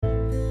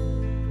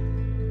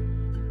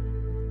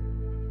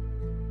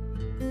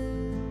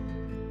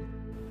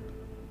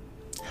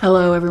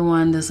Hello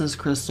everyone, this is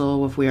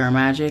Crystal with We Are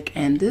Magic,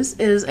 and this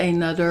is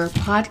another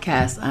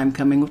podcast. I'm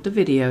coming with the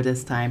video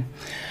this time.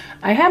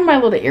 I have my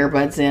little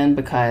earbuds in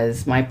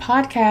because my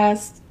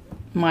podcast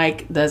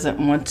mic doesn't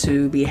want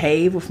to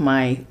behave with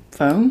my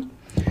phone.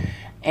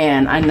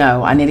 And I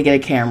know I need to get a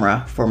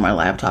camera for my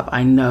laptop.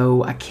 I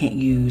know I can't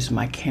use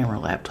my camera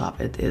laptop.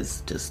 It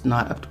is just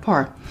not up to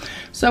par.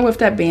 So with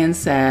that being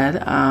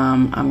said,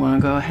 I'm going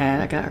to go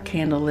ahead. I got our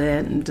candle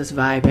lit and just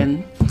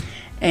vibing.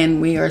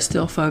 And we are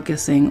still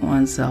focusing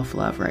on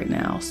self-love right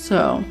now.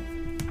 So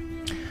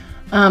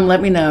let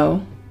me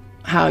know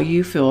how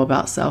you feel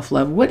about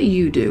self-love. What do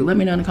you do? Let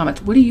me know in the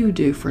comments. What do you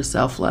do for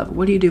self-love?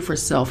 What do you do for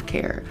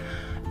self-care?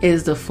 It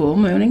is the full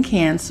moon in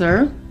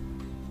Cancer.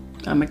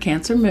 I'm a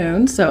Cancer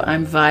moon, so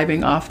I'm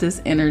vibing off this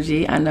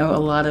energy. I know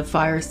a lot of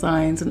fire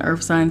signs and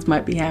earth signs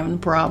might be having a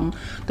problem.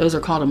 Those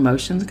are called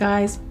emotions,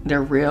 guys.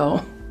 They're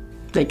real.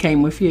 They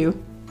came with you.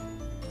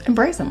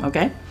 Embrace them,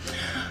 okay?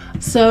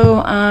 So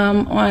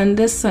on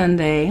this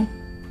Sunday,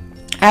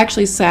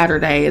 actually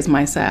Saturday is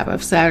my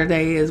Sabbath.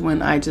 Saturday is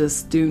when I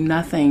just do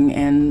nothing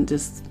and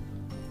just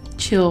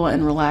chill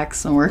and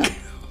relax and work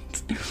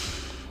out.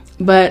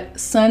 But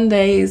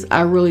Sundays,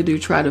 I really do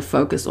try to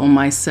focus on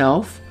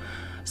myself.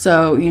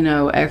 So,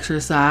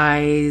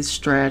 exercise,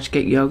 stretch,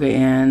 get yoga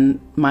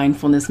in,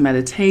 mindfulness,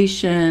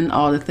 meditation,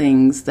 all the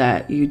things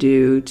that you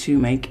do to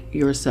make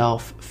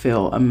yourself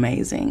feel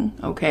amazing,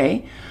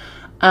 okay?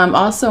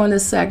 Also in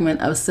this segment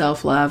of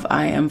self-love,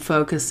 I am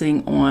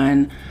focusing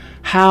on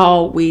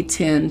how we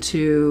tend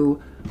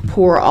to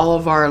pour all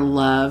of our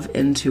love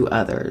into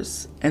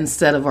others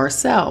instead of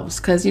ourselves.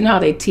 Because you know how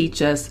they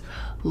teach us,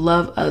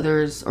 love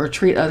others or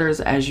treat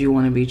others as you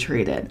want to be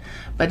treated.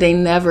 But they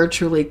never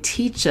truly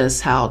teach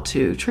us how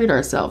to treat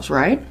ourselves,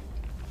 right?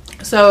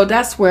 So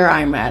that's where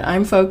I'm at.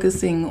 I'm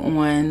focusing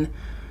on...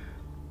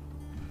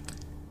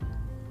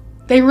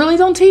 They really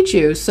don't teach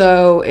you.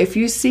 So if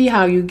you see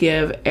how you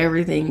give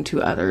everything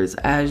to others,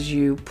 as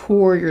you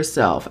pour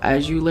yourself,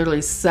 as you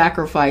literally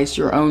sacrifice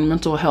your own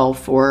mental health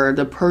for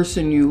the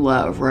person you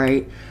love,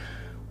 right?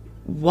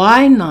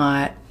 Why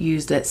not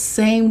use that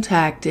same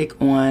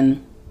tactic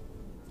on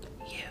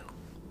you?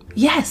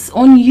 Yes,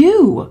 on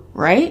you,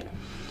 right?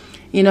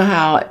 You know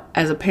how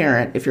as a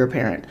parent, if you're a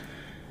parent,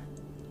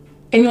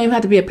 and you don't even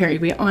have to be a parent, you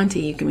can be an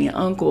auntie, you can be an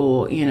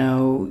uncle,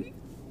 you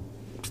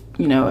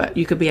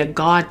could be a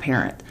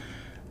godparent.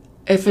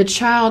 If a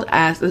child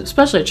asks,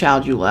 especially a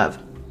child you love,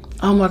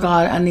 oh my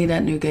God, I need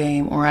that new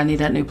game, or I need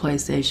that new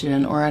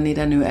PlayStation, or I need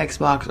that new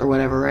Xbox, or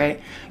whatever,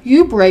 right?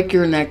 You break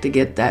your neck to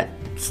get that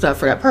stuff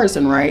for that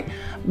person, right?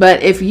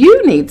 But if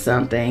you need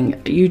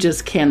something, you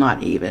just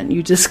cannot even.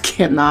 You just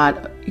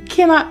cannot,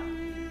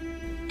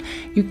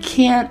 you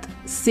can't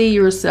see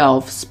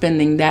yourself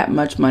spending that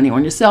much money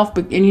on yourself.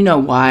 And you know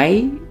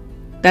why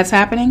that's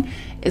happening?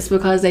 It's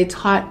because they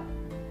taught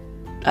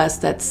us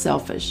that's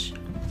selfish.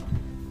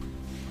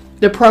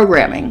 The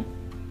programming,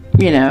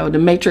 the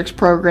matrix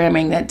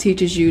programming that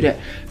teaches you that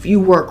if you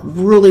work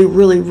really,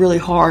 really, really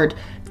hard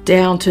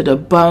down to the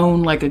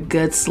bone like a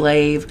good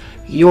slave,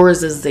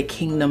 yours is the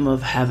kingdom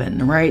of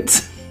heaven, right?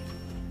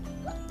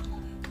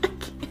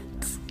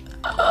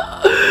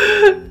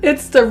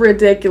 It's the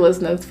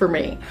ridiculousness for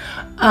me.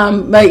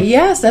 But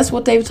yes, that's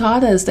what they've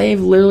taught us. They've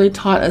literally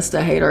taught us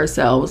to hate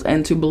ourselves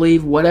and to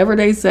believe whatever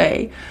they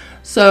say.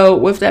 So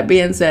with that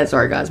being said,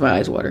 sorry guys, my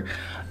eyes water.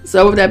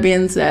 So with that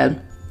being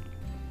said,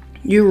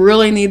 you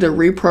really need to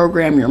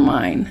reprogram your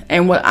mind.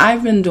 And what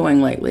I've been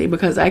doing lately,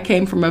 because I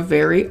came from a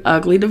very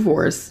ugly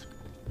divorce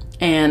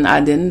and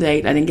I didn't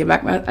date, I didn't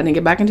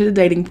get back into the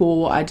dating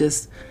pool. I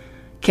just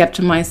kept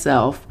to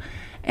myself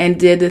and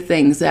did the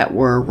things that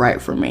were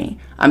right for me.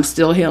 I'm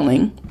still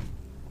healing.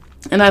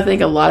 And I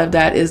think a lot of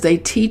that is they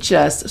teach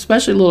us,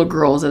 especially little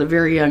girls at a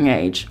very young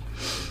age.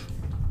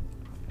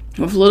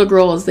 With little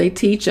girls, they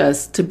teach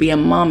us to be a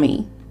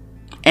mommy.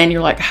 And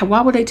you're like,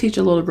 why would they teach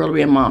a little girl to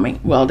be a mommy?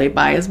 Well, they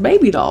buy us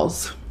baby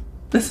dolls.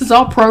 This is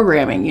all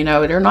programming,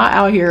 They're not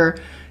out here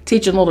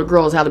teaching little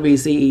girls how to be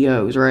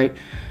CEOs, right?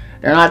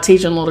 They're not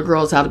teaching little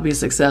girls how to be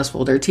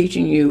successful. They're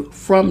teaching you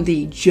from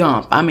the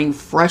jump. I mean,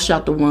 fresh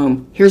out the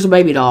womb. Here's a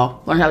baby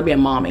doll. Learn how to be a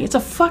mommy. It's a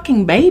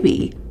fucking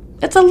baby.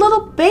 It's a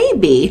little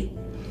baby.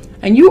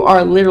 And you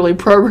are literally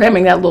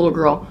programming that little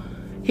girl.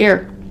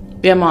 Here,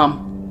 be a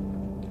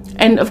mom.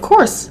 And of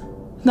course,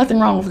 nothing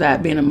wrong with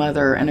that, being a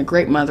mother and a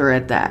great mother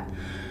at that.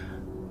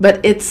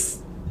 But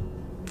it's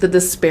the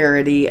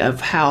disparity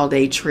of how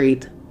they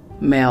treat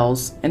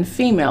males and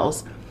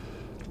females.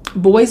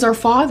 Boys are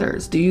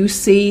fathers. Do you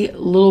see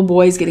little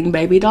boys getting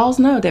baby dolls?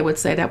 No, they would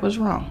say that was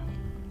wrong.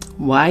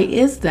 Why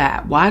is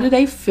that? Why do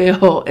they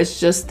feel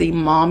it's just the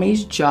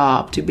mommy's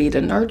job to be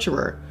the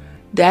nurturer?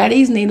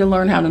 Daddies need to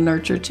learn how to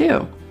nurture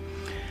too.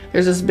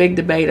 There's this big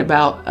debate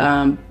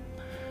about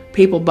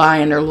people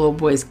buying their little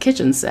boys'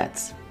 kitchen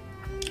sets,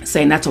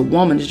 saying that's a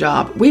woman's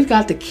job. We've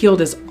got to kill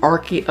this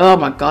oh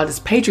my God, it's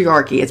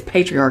patriarchy. It's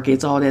patriarchy.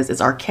 It's all it is. It's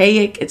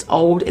archaic. It's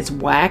old. It's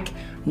whack.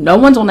 No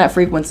one's on that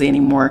frequency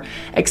anymore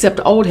except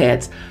the old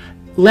heads.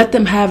 Let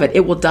them have it.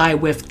 It will die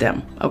with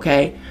them.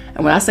 Okay.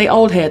 And when I say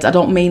old heads, I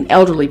don't mean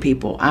elderly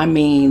people. I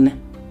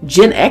mean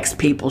Gen X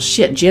people,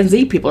 shit, Gen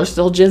Z people are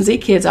still Gen Z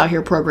kids out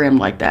here programmed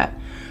like that.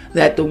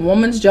 That the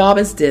woman's job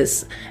is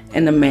this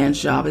and the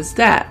man's job is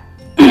that.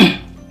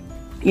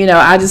 You know,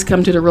 I just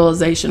come to the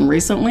realization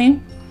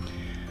recently,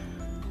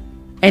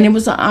 and it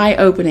was an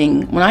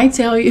eye-opening. When I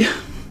tell you,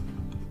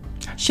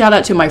 shout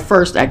out to my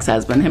first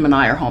ex-husband. Him and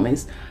I are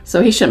homies,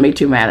 so he shouldn't be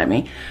too mad at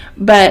me.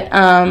 But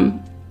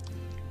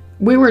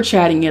we were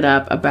chatting it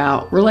up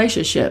about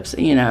relationships,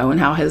 you know, and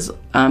how his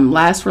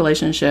last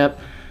relationship,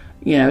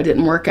 you know,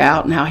 didn't work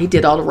out, and how he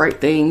did all the right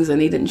things, and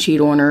he didn't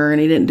cheat on her,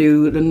 and he didn't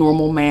do the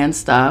normal man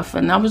stuff.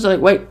 And I was like,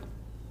 wait,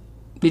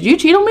 did you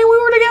cheat on me when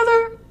we were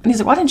together? And he's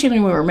like, why didn't you cheat on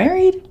me when we were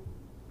married?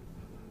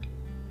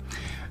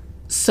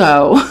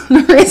 So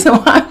the reason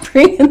why I'm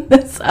bringing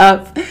this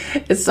up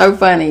is so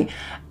funny.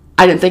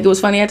 I didn't think it was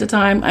funny at the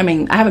time. I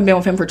mean, I haven't been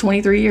with him for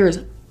 23 years.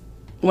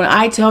 When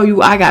I tell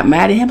you I got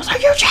mad at him, I was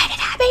like, you cheated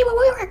on me when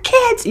we were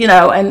kids, you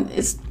know, and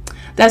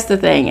that's the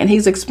thing. And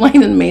he's explaining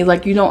to me,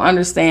 like, you don't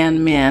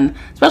understand men,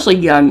 especially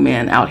young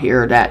men out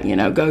here that, you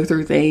know, go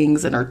through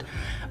things and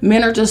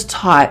men are just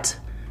taught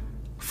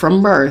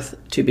from birth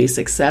to be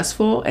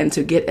successful and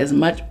to get as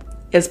much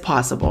as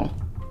possible.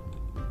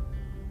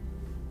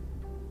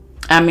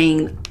 I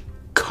mean,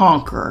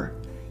 conquer.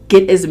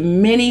 Get as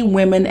many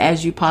women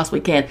as you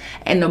possibly can.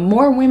 And the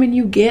more women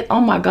you get, oh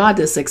my God,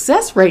 the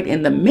success rate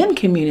in the men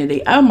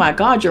community, oh my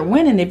God, you're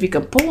winning if you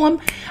can pull them.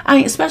 I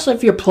mean, especially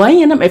if you're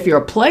playing them. If you're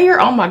a player,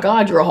 oh my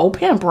God, you're a whole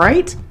pimp,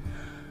 right?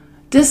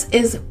 This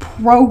is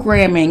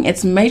programming.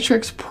 It's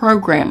matrix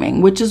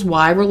programming, which is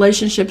why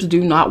relationships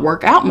do not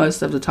work out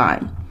most of the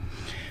time.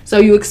 So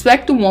you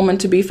expect a woman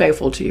to be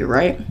faithful to you,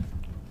 right?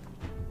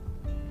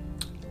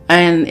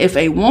 And if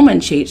a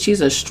woman cheats,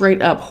 she's a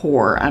straight up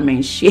whore. I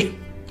mean,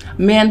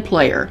 man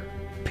player,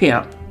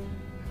 pimp.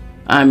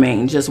 I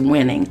mean, just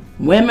winning.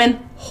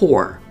 Women,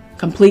 whore.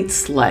 Complete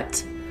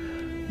slut.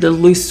 The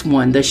loose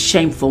one, the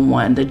shameful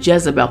one, the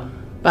Jezebel.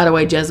 By the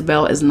way,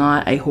 Jezebel is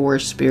not a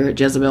whore spirit.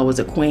 Jezebel was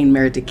a queen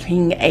married to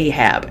King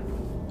Ahab.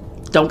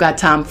 Don't got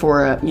time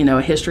for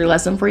a history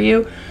lesson for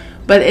you.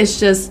 But it's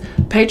just,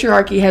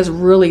 patriarchy has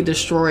really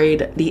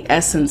destroyed the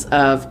essence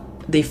of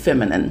the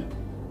feminine.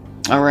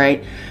 All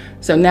right.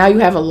 So now you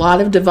have a lot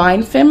of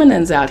divine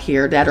feminines out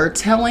here that are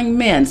telling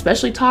men,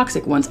 especially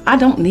toxic ones, I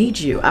don't need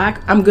you.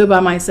 I'm good by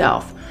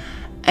myself.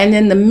 And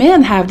then the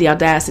men have the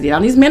audacity.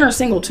 Now, these men are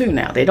single too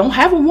now. They don't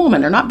have a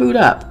woman. They're not booed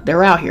up.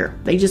 They're out here.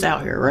 They just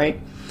out here, right?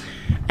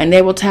 And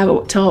they will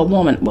tell a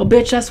woman, well,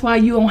 bitch, that's why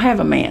you don't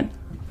have a man.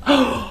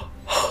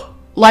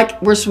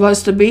 Like we're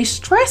supposed to be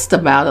stressed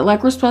about it.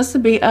 Like we're supposed to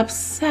be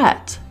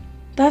upset.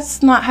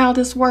 That's not how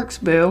this works,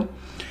 boo.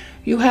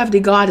 You have the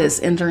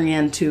goddess entering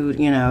into,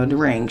 the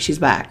ring. She's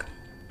back.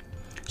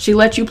 She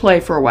let you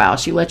play for a while.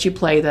 She let you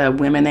play the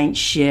women ain't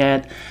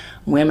shit.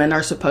 Women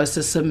are supposed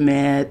to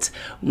submit.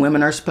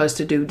 Women are supposed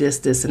to do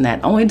this, and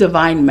that. Only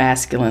divine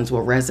masculines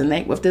will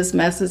resonate with this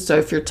message. So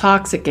if you're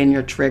toxic and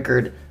you're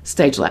triggered,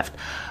 stage left.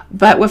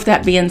 But with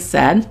that being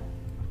said,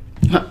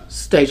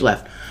 stage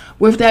left.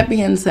 With that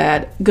being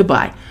said,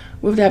 goodbye.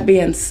 With that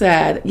being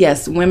said,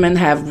 yes, women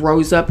have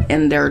rose up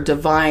in their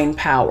divine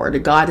power. The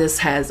goddess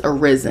has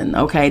arisen,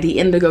 okay? The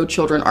indigo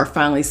children are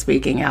finally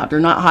speaking out. They're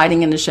not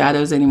hiding in the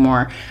shadows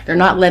anymore. They're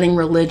not letting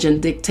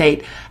religion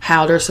dictate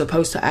how they're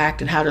supposed to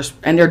act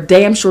and they're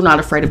damn sure not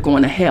afraid of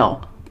going to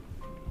hell.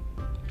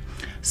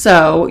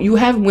 So you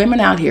have women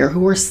out here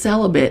who are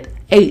celibate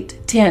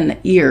 8,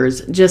 10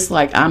 years, just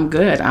like I'm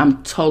good.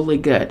 I'm totally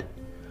good.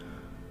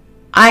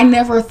 I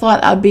never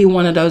thought I'd be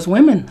one of those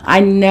women. I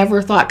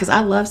never thought, because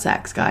I love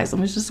sex, guys.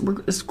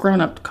 It's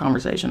grown up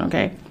conversation,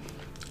 okay?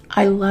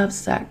 I love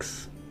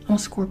sex. I'm a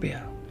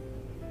Scorpio.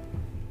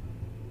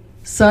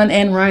 Sun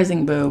and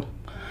rising, boo.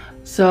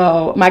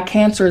 So my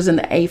Cancer is in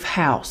the 8th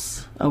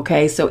house,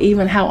 okay? So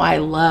even how I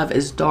love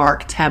is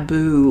dark,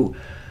 taboo,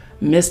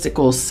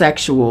 mystical,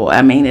 sexual.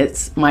 I mean,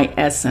 it's my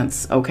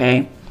essence,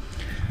 okay?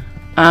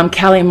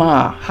 Kali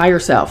Ma, higher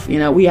self,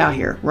 we out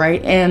here,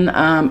 right? And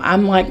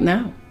I'm like,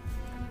 no.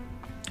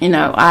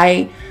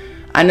 I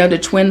know the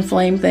twin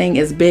flame thing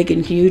is big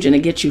and huge and it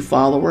gets you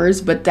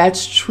followers, but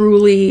that's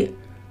truly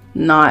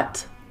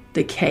not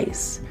the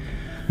case.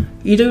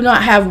 You do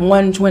not have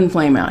one twin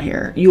flame out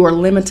here. You are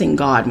limiting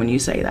God when you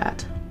say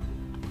that.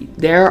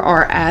 There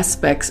are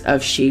aspects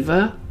of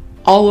Shiva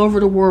all over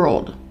the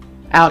world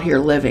out here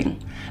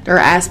living. There are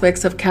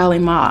aspects of Kali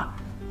Ma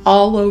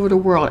all over the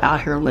world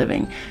out here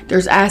living.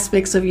 There's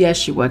aspects of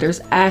Yeshua. There's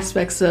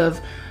aspects of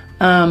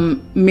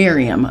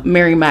Mary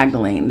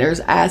Magdalene. There's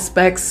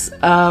aspects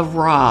of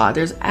Ra.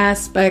 There's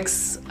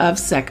aspects of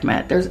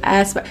Sekhmet. There's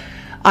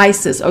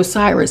Isis,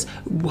 Osiris.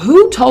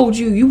 Who told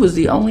you was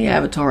the only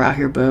avatar out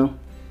here, boo?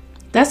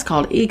 That's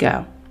called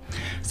ego.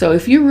 So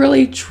if you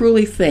really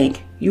truly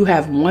think you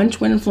have one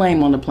twin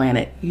flame on the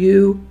planet,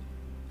 you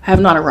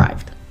have not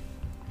arrived.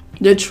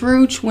 The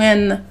true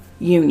twin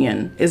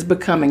union is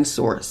becoming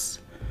source.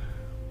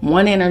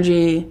 One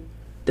energy,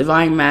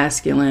 divine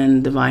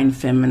masculine, divine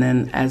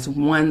feminine, as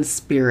one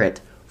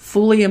spirit,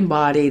 fully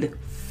embodied,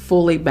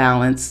 fully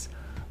balanced,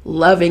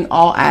 loving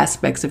all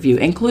aspects of you,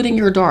 including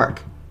your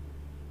dark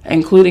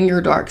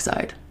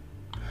side.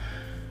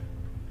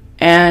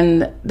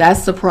 And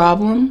that's the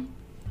problem.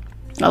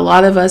 A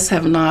lot of us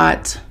have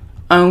not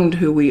owned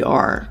who we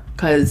are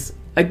because,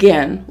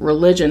 again,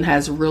 religion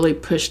has really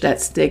pushed that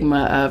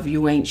stigma of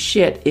you ain't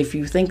shit if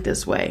you think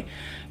this way.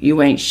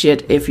 You ain't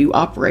shit if you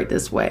operate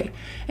this way.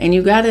 And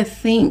you got to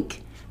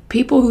think,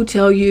 people who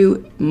tell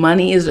you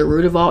money is the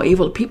root of all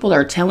evil, people that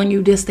are telling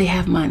you this, they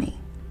have money.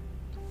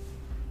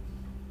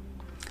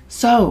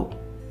 So,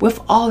 with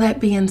all that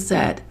being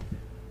said,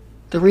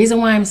 the reason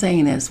why I'm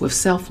saying this, with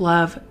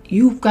self-love,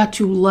 you've got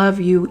to love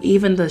you,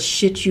 even the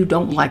shit you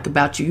don't like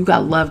about you. You got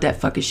to love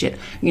that fucking shit.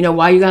 You know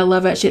why you got to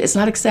love that shit? It's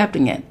not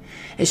accepting it.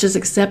 It's just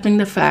accepting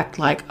the fact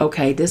like,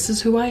 okay, this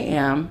is who I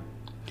am,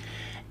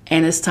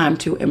 and it's time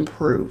to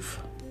improve.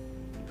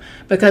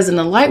 Because in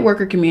the light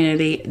worker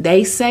community,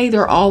 they say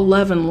they're all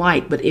love and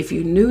light, but if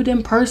you knew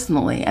them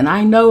personally, and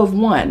I know of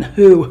one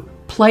who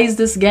plays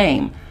this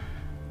game,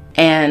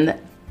 and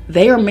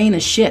they are mean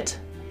as shit.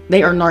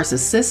 They are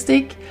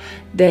narcissistic.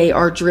 They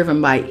are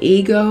driven by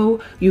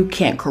ego. You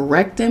can't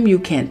correct them. You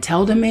can't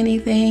tell them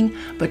anything,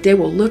 but they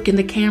will look in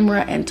the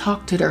camera and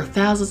talk to their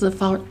thousands of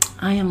followers.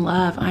 I am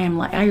love. I am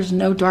light. There's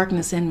no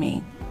darkness in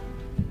me.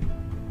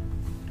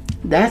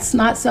 That's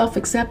not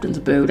self-acceptance,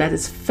 boo. That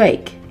is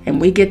fake.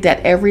 And we get that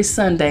every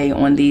Sunday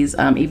on these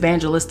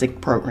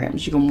evangelistic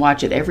programs. You can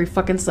watch it every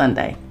fucking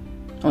Sunday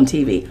on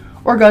TV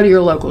or go to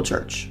your local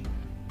church,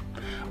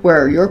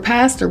 where your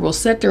pastor will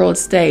sit there on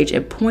stage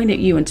and point at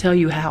you and tell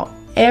you how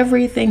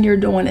everything you're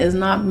doing is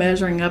not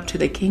measuring up to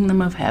the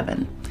kingdom of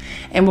heaven.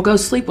 And will go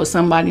sleep with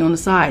somebody on the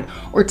side,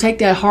 or take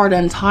that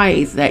hard-earned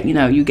tithe that,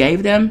 you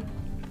gave them,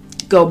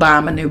 go buy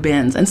them a new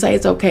Benz and say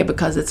it's okay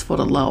because it's for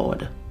the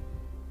Lord.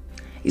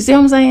 You see what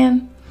I'm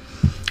saying?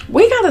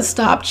 We got to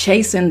stop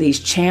chasing these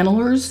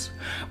channelers.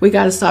 We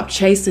got to stop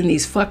chasing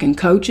these fucking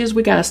coaches.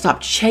 We got to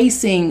stop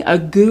chasing a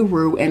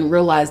guru and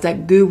realize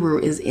that guru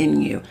is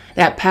in you.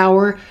 That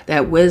power,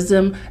 that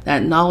wisdom,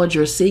 that knowledge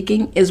you're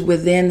seeking is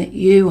within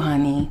you,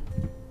 honey.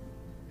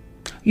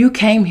 You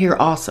came here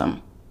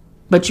awesome,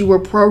 but you were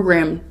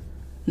programmed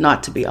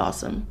not to be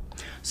awesome.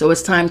 So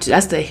it's time to,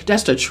 that's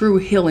the true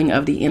healing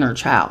of the inner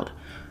child.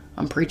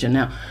 I'm preaching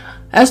now.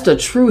 That's the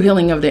true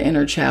healing of the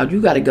inner child.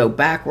 You got to go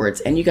backwards,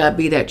 and you got to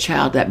be that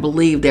child that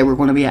believed they were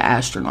going to be an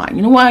astronaut.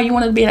 You know why you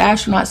wanted to be an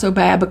astronaut so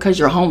bad? Because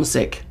you're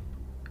homesick.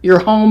 You're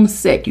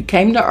homesick. You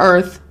came to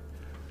Earth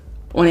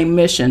on a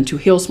mission to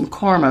heal some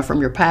karma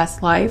from your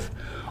past life,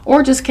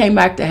 or just came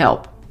back to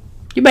help.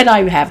 You may not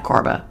even have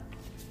karma.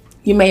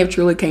 You may have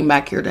truly came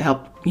back here to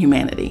help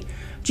humanity.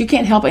 But you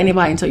can't help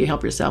anybody until you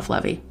help yourself,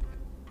 Levy.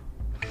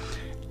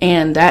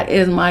 And that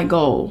is my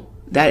goal.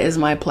 That is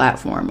my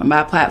platform. And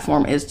my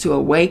platform is to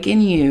awaken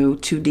you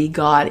to the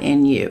God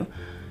in you.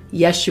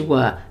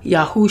 Yeshua,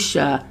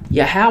 Yahusha,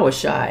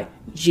 Yahawashai,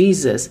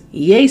 Jesus,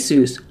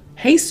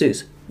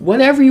 Jesus,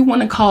 whatever you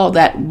want to call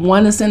that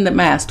oneness in the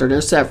master.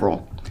 There's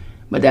several.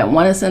 But that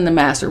oneness in the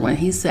master, when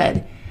he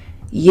said,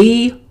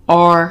 ye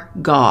are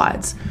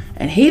gods.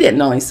 And he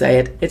didn't only say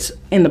it, it's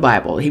in the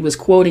Bible. He was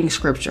quoting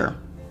scripture.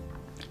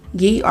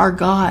 Ye are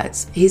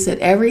gods. He said,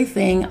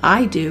 everything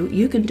I do,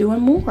 you can do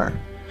and more.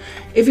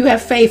 If you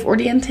have faith or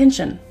the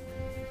intention,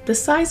 the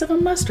size of a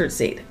mustard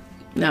seed.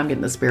 Now I'm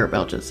getting the spirit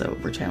belches, so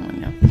we're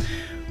channeling now.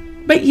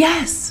 But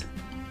yes,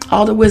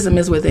 all the wisdom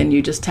is within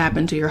you. Just tap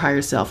into your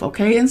higher self,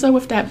 okay? And so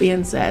with that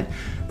being said,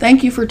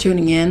 thank you for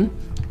tuning in.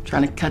 I'm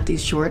trying to cut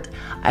these short.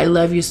 I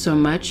love you so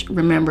much.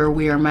 Remember,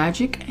 we are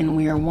magic and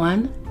we are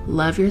one.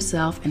 Love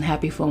yourself and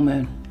happy full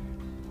moon.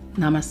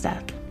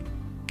 Namaste.